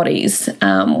in our bodies.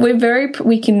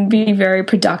 We can be very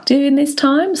productive in this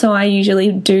time, so I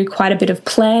usually do quite a bit of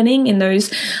planning in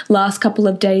those last couple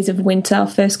of days of winter,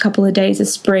 first couple of days of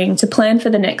spring, to plan for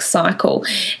the next cycle.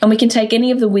 And we can take any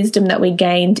of the wisdom that we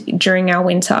gained during our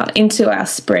winter into our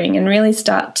spring and really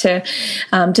start to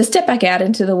step back out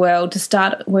into the world, to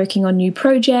start working on new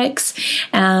projects,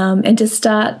 and to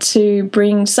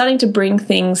starting to bring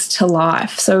things to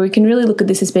life. So we can really look at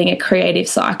this as being a creative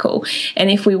cycle. And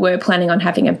if we were planning on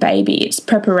having a baby, it's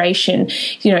preparation,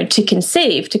 to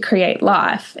conceive, to create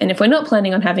life. And if we're not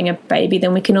planning on having a baby,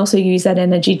 then we can also use that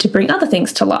energy to bring other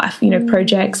things to life,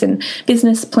 projects and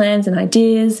business plans and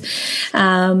ideas.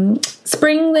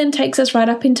 Spring then takes us right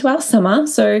up into our summer.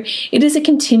 So it is a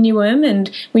continuum, and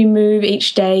we move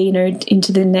each day,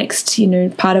 into the next,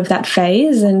 part of that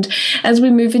phase. And as we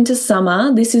move into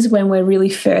summer, this is when we're really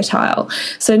fertile.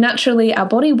 So naturally, our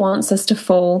body wants us to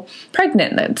fall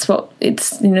pregnant. That's what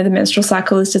the menstrual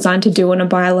cycle is designed to do on a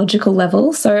biological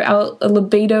level. So our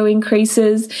libido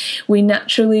increases. We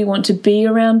naturally want to be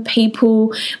around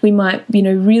people. We might,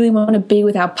 really want to be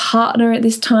with our partner at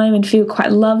this time and feel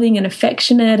quite loving and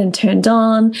affectionate and turned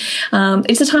on.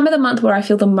 It's a time of the month where I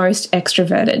feel the most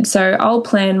extroverted. So I'll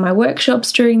plan my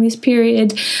workshops during this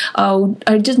period.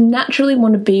 I just naturally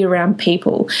want to be around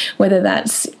people, whether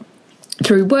that's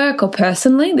through work or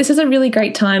personally. This is a really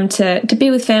great time to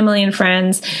be with family and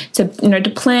friends, to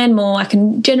plan more. I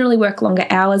can generally work longer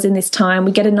hours in this time.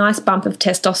 We get a nice bump of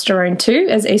testosterone too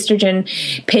as estrogen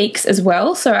peaks as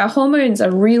well. So our hormones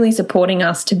are really supporting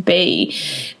us to be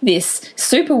this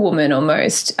superwoman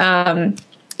almost.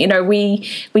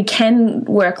 We can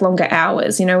work longer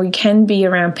hours, we can be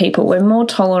around people, we're more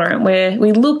tolerant,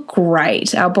 we look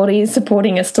great. Our body is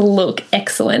supporting us to look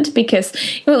excellent because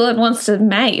it wants to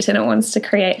mate and it wants to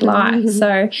create life. Mm-hmm.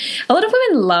 So a lot of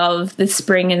women love the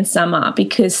spring and summer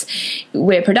because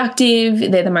we're productive.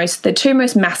 They're the two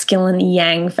most masculine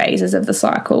yang phases of the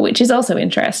cycle, which is also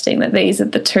interesting that these are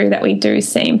the two that we do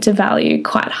seem to value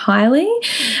quite highly.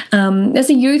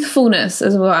 There's a youthfulness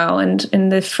as well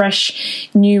and the fresh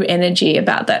new energy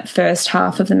about that first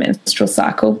half of the menstrual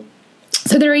cycle.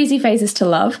 So they're easy phases to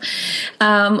love.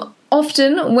 Often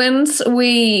so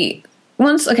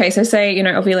say,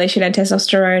 ovulation and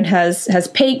testosterone has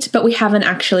peaked, but we haven't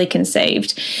actually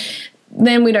conceived,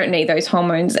 then we don't need those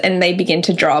hormones and they begin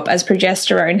to drop as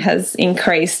progesterone has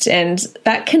increased, and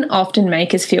that can often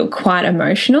make us feel quite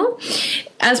emotional.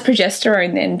 As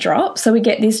progesterone then drops, so we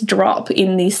get this drop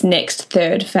in this next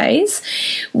third phase,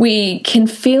 we can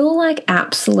feel like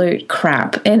absolute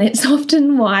crap. And it's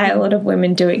often why a lot of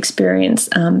women do experience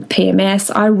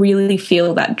PMS. I really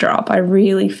feel that drop. I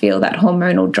really feel that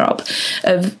hormonal drop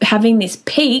of having this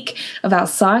peak of our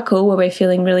cycle where we're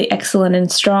feeling really excellent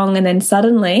and strong. And then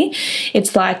suddenly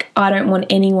it's like, I don't want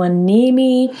anyone near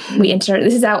me.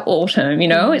 This is our autumn,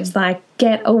 it's like,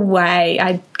 get away.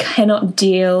 I cannot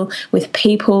deal with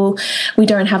people. We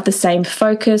don't have the same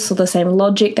focus or the same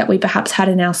logic that we perhaps had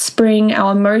in our spring.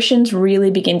 Our emotions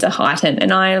really begin to heighten.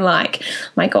 And I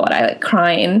I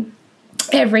cry in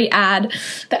every ad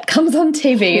that comes on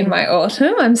TV in my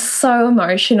autumn. I'm so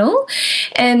emotional.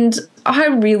 And I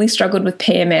really struggled with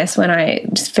PMS when I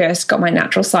first got my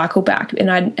natural cycle back,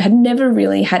 and I had never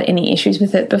really had any issues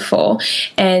with it before,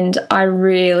 and I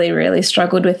really, really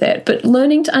struggled with it. But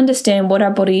learning to understand what our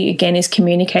body, again, is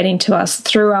communicating to us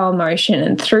through our emotion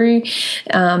and through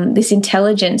this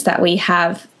intelligence that we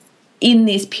have in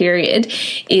this period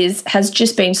has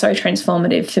just been so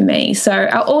transformative for me. So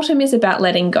our autumn is about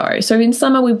letting go. So in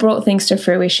summer, we brought things to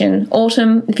fruition.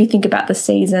 Autumn, if you think about the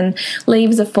season,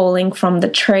 leaves are falling from the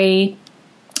tree.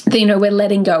 We're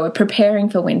letting go. We're preparing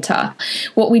for winter.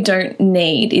 What we don't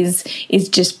need is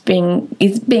being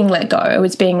let go.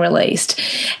 It's being released.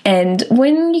 And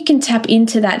when you can tap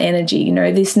into that energy,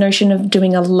 this notion of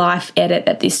doing a life edit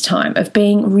at this time, of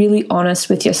being really honest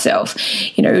with yourself,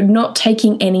 not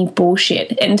taking any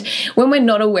bullshit. And when we're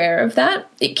not aware of that,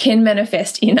 it can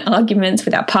manifest in arguments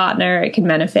with our partner. It can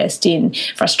manifest in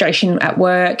frustration at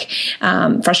work,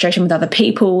 frustration with other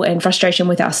people, and frustration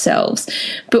with ourselves.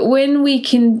 But when we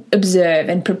can observe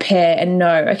and prepare and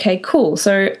know, okay, cool,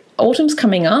 so autumn's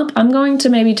coming up, I'm going to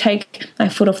maybe take my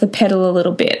foot off the pedal a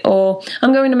little bit, or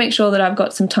I'm going to make sure that I've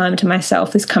got some time to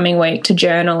myself this coming week to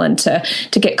journal and to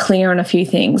get clear on a few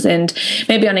things. And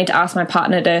maybe I need to ask my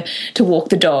partner to walk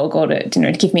the dog, or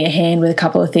to give me a hand with a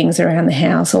couple of things around the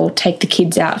house, or take the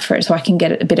kids out for it so I can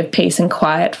get a bit of peace and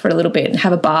quiet for a little bit and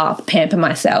have a bath, pamper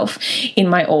myself in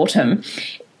my autumn.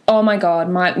 Oh my God,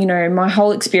 my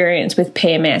whole experience with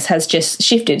PMS has just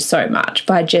shifted so much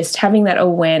by just having that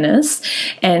awareness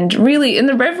and really in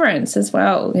the reverence as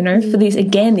well, for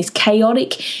this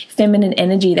chaotic feminine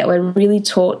energy that we're really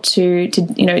taught to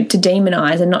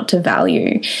demonize and not to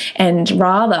value, and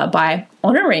rather by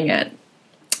honoring it.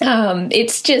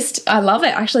 It's just, I love it.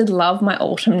 I actually love my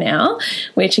autumn now,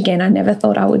 which again, I never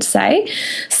thought I would say.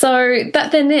 So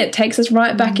that then it takes us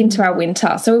right back into our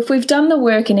winter. So if we've done the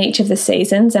work in each of the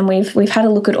seasons and we've had a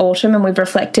look at autumn and we've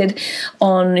reflected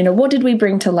on, what did we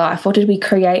bring to life? What did we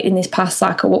create in this past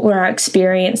cycle? What were our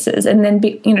experiences? And then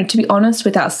to be honest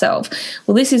with ourselves,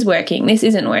 well, this is working, this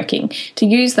isn't working. To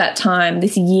use that time,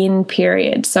 this yin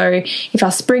period. So if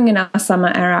our spring and our summer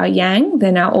are our yang,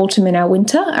 then our autumn and our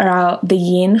winter are the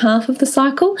yin half of the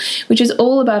cycle, which is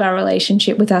all about our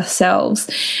relationship with ourselves.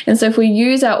 And so if we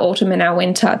use our autumn and our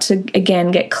winter to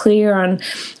again get clear on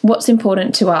what's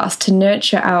important to us, to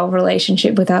nurture our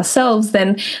relationship with ourselves,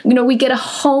 then we get a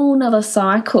whole nother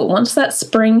cycle. Once that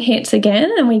spring hits again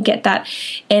and we get that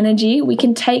energy, we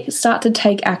can start to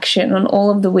take action on all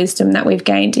of the wisdom that we've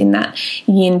gained in that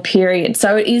yin period.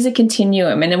 So it is a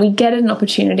continuum, and then we get an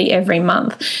opportunity every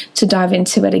month to dive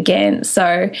into it again.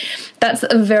 So that's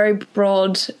a very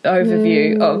broad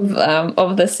overview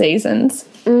of the seasons.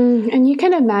 And you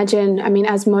can imagine,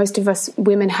 as most of us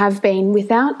women have been,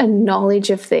 without a knowledge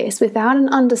of this, without an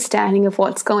understanding of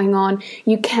what's going on,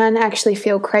 you can actually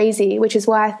feel crazy, which is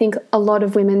why I think a lot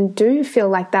of women do feel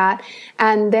like that.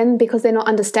 And then because they're not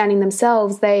understanding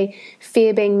themselves, they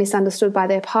fear being misunderstood by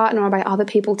their partner or by other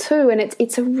people too. And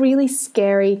it's a really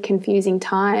scary, confusing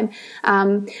time.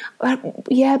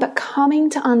 But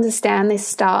coming to understand this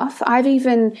stuff, I've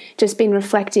even just been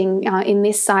reflecting in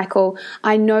this cycle.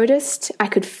 I noticed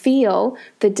I could feel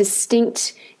the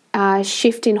distinct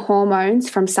shift in hormones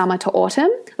from summer to autumn.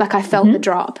 Like I felt the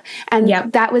drop. And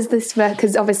that was this,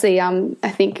 because obviously I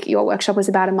think your workshop was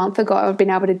about a month ago. I've been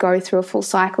able to go through a full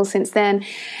cycle since then.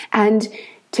 And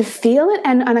to feel it,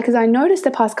 and because I noticed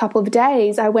the past couple of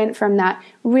days, I went from that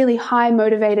really high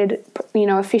motivated,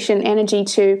 efficient energy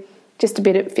to just a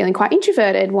bit of feeling quite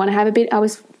introverted, I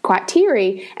was quite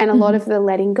teary, and a lot of the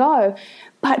letting go.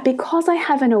 But because I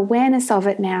have an awareness of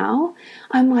it now,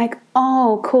 I'm like,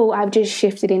 oh, cool, I've just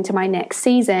shifted into my next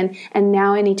season, and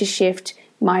now I need to shift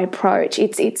my approach.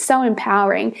 It's so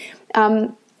empowering.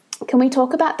 Can we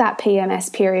talk about that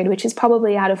PMS period, which is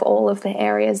probably out of all of the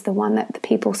areas, the one that the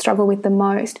people struggle with the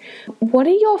most? What are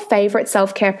your favorite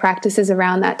self-care practices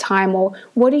around that time, or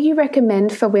what do you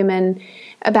recommend for women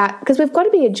about, because we've got to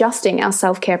be adjusting our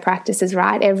self-care practices,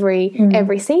 right,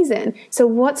 every season. So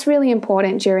what's really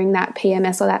important during that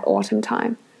PMS or that autumn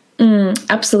time?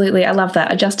 Absolutely. I love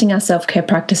that. Adjusting our self-care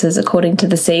practices according to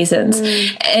the seasons.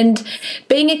 And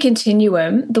being a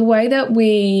continuum, the way that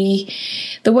we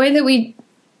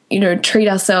treat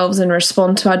ourselves and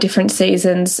respond to our different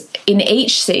seasons in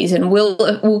each season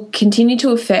will continue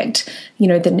to affect,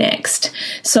 the next.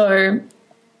 So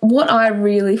what I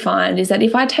really find is that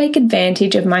if I take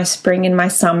advantage of my spring and my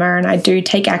summer, and I do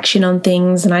take action on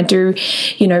things, and I do,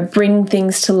 bring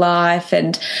things to life,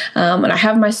 and I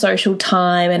have my social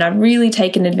time, and I've really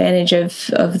taken advantage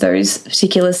of those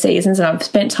particular seasons, and I've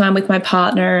spent time with my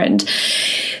partner, and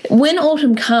when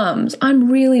autumn comes,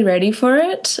 I'm really ready for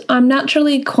it. I'm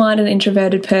naturally quite an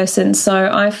introverted person,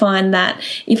 so I find that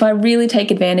if I really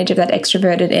take advantage of that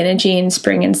extroverted energy in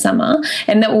spring and summer,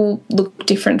 and that will look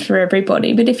different for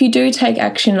everybody, but if you do take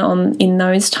action in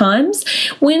those times,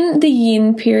 when the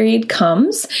yin period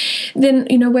comes, then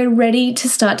we're ready to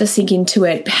start to sink into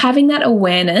it. Having that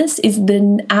awareness is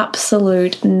the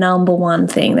absolute number one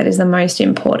thing that is the most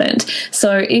important.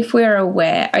 So if we're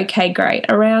aware, okay, great,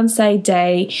 around say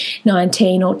day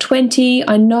 19 or 20,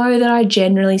 I know that I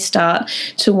generally start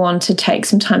to want to take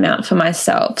some time out for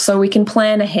myself, so we can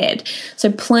plan ahead.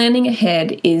 So planning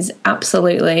ahead is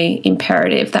absolutely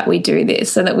imperative that we do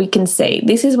this, so that we can see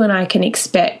this is when I can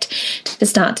expect to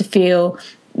start to feel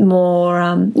more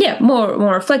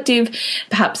reflective,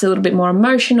 perhaps a little bit more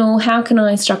emotional. How can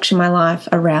I structure my life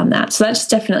around that? So that's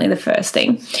definitely the first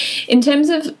thing. In terms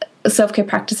of self-care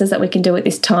practices that we can do at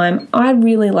this time, I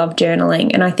really love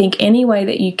journaling, and I think any way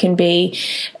that you can be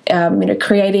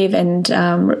creative and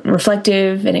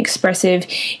reflective and expressive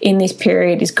in this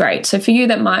period is great. So for you,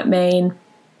 that might mean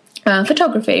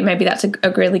photography. Maybe that's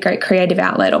a really great creative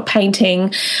outlet, or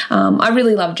painting. I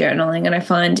really love journaling, and I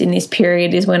find in this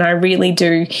period is when I really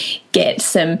do get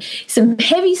some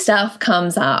heavy stuff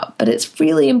comes up, but it's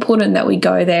really important that we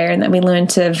go there and that we learn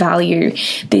to value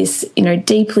this,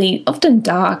 deeply, often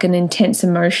dark and intense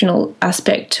emotional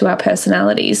aspect to our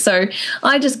personalities. So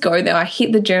I just go there. I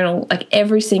hit the journal like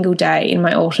every single day in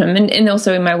my autumn and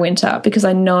also in my winter, because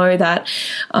I know that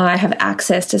I have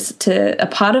access to a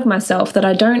part of myself that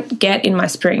I don't get in my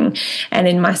spring and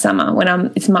in my summer, when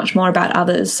it's much more about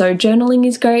others. So journaling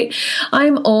is great.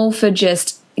 I'm all for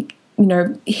just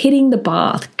hitting the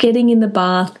bath, getting in the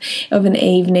bath of an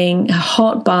evening, a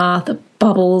hot bath,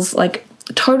 bubbles, like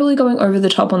totally going over the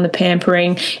top on the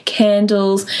pampering,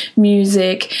 candles,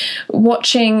 music,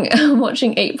 watching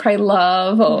Eat, Pray,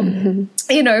 Love, or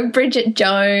Bridget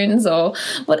Jones, or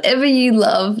whatever you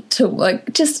love to,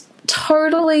 like, just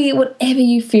totally whatever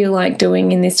you feel like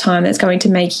doing in this time that's going to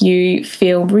make you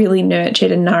feel really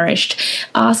nurtured and nourished.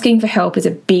 Asking for help is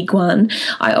a big one.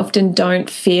 I often don't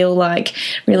feel like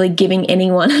really giving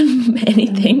anyone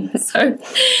anything. So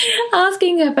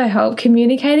asking for help,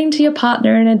 communicating to your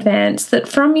partner in advance that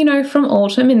from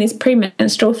autumn, in this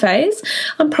premenstrual phase,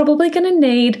 I'm probably going to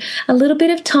need a little bit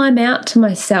of time out to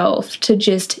myself to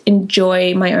just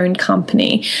enjoy my own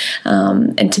company,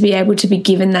 and to be able to be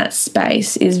given that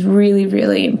space is really,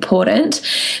 really important.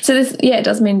 So this, it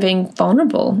does mean being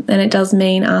vulnerable, and it does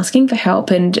mean asking for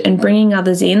help and bringing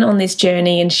others in on this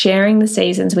journey and sharing the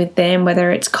seasons with them,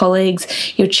 whether it's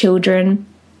colleagues, your children,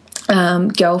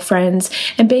 girlfriends,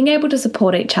 and being able to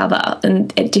support each other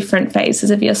at different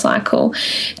phases of your cycle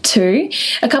too.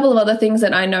 A couple of other things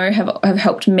that I know have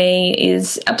helped me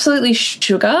is absolutely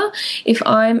sugar. If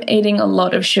I'm eating a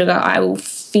lot of sugar, I will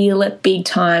feel it big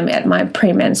time at my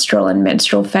premenstrual and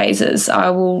menstrual phases.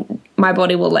 My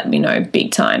body will let me know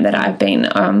big time that I've been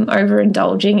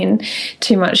overindulging in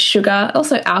too much sugar.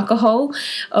 Also, alcohol,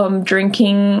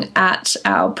 drinking at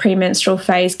our premenstrual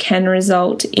phase can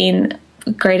result in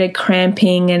greater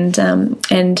cramping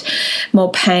and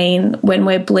more pain when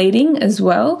we're bleeding as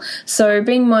well. So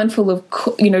being mindful of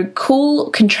cool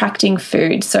contracting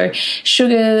food, so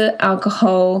sugar,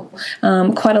 alcohol,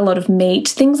 quite a lot of meat,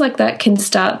 things like that can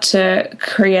start to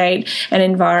create an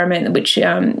environment which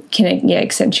can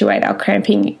accentuate our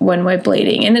cramping when we're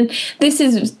bleeding. And then this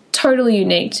is totally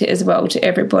unique as well to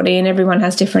everybody, and everyone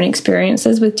has different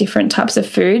experiences with different types of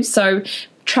food. So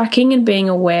tracking and being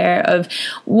aware of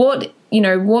what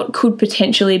could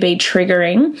potentially be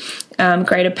triggering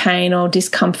greater pain or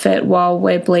discomfort while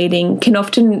we're bleeding can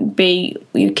often be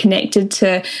connected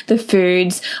to the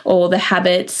foods or the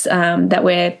habits that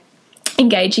we're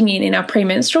engaging in our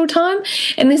premenstrual time.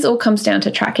 And this all comes down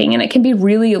to tracking, and it can be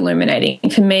really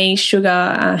illuminating. For me,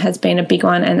 sugar has been a big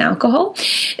one, and alcohol.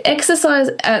 Exercise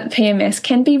at PMS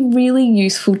can be really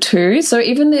useful too. So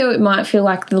even though it might feel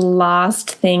like the last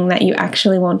thing that you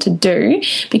actually want to do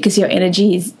because your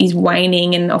energy is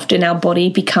waning, and often our body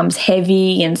becomes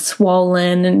heavy and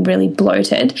swollen and really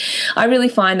bloated, I really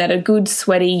find that a good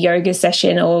sweaty yoga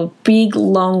session or big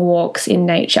long walks in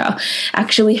nature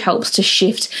actually helps to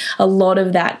shift a lot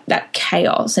of that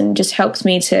chaos, and just helps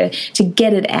me to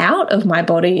get it out of my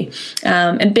body.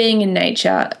 And being in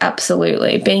nature,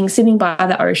 absolutely. Sitting by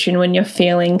the ocean when you're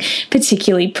feeling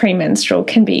particularly premenstrual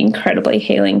can be incredibly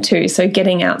healing too. So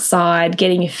getting outside,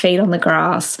 getting your feet on the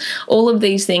grass, all of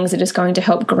these things are just going to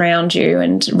help ground you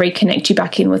and reconnect you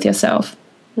back in with yourself.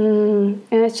 And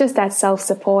it's just that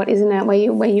self-support, isn't it?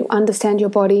 Where you understand your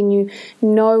body and you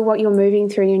know what you're moving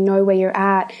through, you know where you're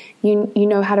at, you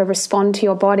know how to respond to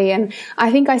your body. And I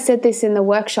think I said this in the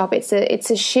workshop, it's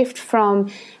a shift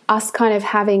from us kind of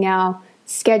having our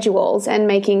schedules and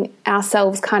making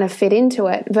ourselves kind of fit into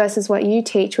it versus what you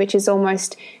teach, which is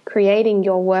almost creating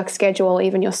your work schedule,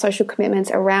 even your social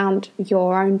commitments around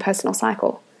your own personal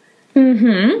cycle.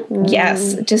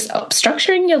 Yes, just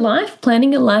structuring your life,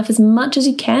 planning your life as much as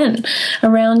you can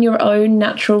around your own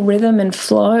natural rhythm and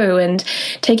flow, and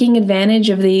taking advantage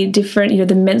of the different,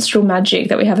 the menstrual magic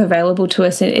that we have available to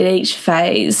us at each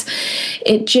phase.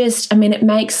 It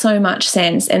makes so much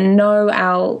sense. And no,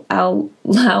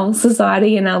 our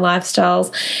society and our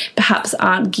lifestyles perhaps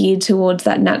aren't geared towards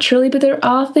that naturally, but there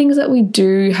are things that we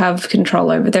do have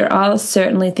control over. There are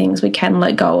certainly things we can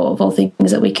let go of, or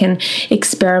things that we can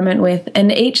experiment with,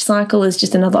 and each cycle is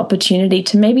just another opportunity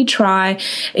to maybe try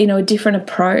a different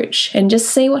approach and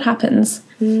just see what happens.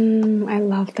 I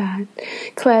love that.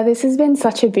 Claire, this has been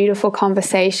such a beautiful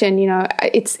conversation. You know,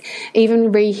 it's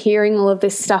even rehearing all of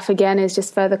this stuff again is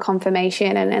just further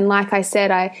confirmation. And like I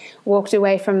said, I walked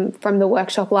away from the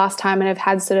workshop last time and have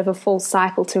had sort of a full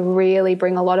cycle to really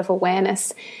bring a lot of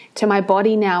awareness to my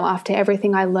body now after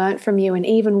everything I learned from you. And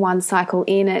even one cycle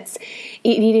in, it's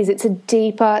a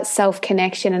deeper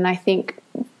self-connection. And I think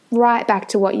right back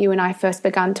to what you and I first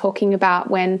begun talking about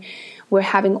when we're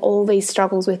having all these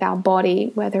struggles with our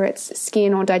body, whether it's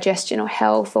skin or digestion or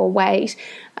health or weight.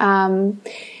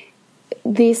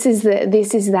 This is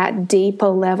that deeper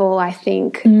level, I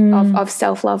think, of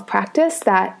self-love practice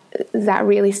that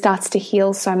really starts to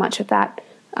heal so much of that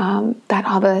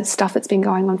other stuff that's been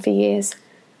going on for years.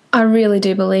 I really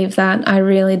do believe that. I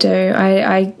really do.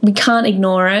 We can't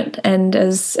ignore it. And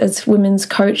as women's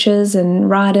coaches and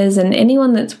writers and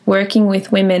anyone that's working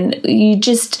with women, you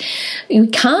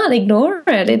can't ignore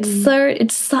it.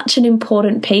 It's such an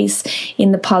important piece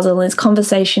in the puzzle. It's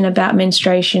conversation about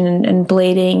menstruation and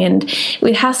bleeding, and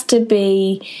it has to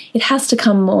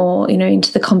come more,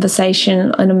 into the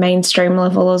conversation on a mainstream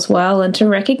level as well, and to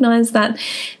recognize that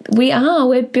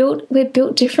we're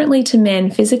built differently to men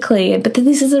physically, but that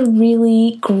this is a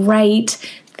really great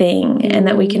thing, and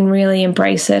that we can really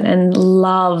embrace it and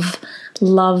love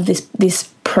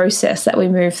this process that we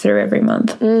move through every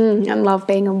month. And love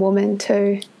being a woman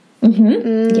too.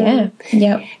 Yeah.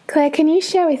 Claire, can you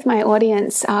share with my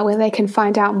audience where they can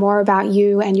find out more about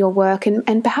you and your work,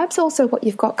 and perhaps also what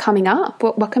you've got coming up?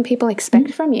 What can people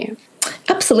expect from you?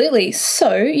 Absolutely.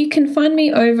 So you can find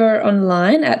me over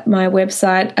online at my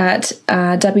website at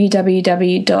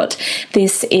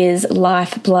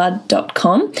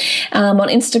www.thisislifeblood.com. On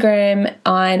Instagram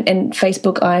and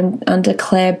Facebook, I'm under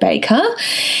Claire Baker,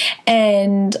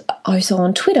 and also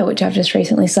on Twitter, which I've just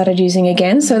recently started using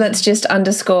again. So that's just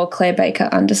 _Claire Baker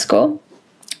 _.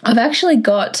 I've actually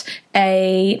got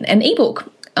an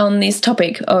ebook on this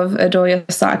topic of Adore Your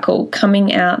Cycle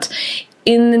coming out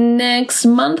in the next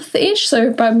month-ish,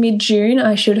 so by mid-June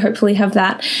I should hopefully have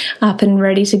that up and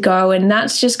ready to go, and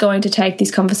that's just going to take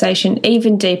this conversation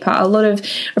even deeper. A lot of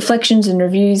reflections and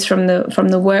reviews from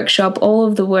the workshop, all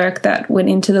of the work that went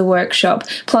into the workshop,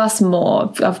 plus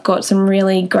more. I've got some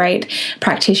really great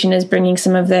practitioners bringing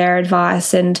some of their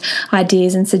advice and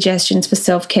ideas and suggestions for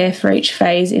self-care for each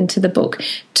phase into the book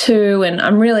too, and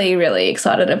I'm really, really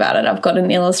excited about it. I've got an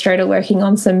illustrator working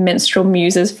on some menstrual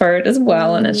muses for it as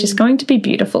well, and it's just going to be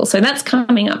beautiful. So that's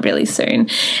coming up really soon.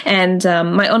 And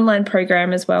my online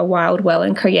program as well, Wild, Well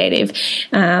and Creative,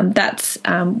 that's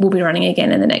will be running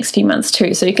again in the next few months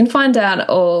too. So you can find out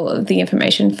all of the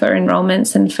information for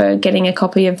enrollments and for getting a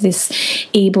copy of this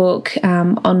ebook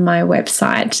on my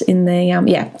website in the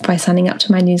by signing up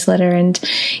to my newsletter and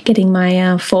getting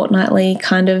my fortnightly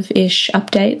kind of ish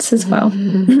updates as well.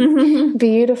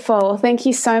 Beautiful. Thank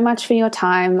you so much for your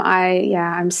time.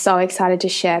 I'm so excited to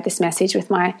share this message with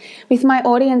my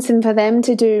audience, and for them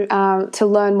to to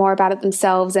learn more about it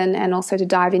themselves, and also to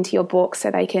dive into your book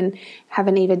so they can have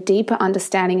an even deeper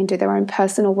understanding and do their own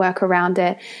personal work around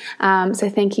it. So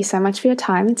thank you so much for your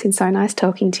time. It's been so nice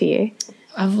talking to you.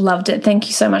 I've loved it. Thank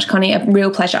you so much, Connie. A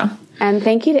real pleasure. And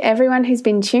thank you to everyone who's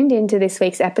been tuned into this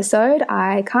week's episode.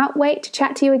 I can't wait to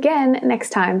chat to you again next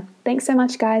time. Thanks so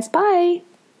much, guys. Bye.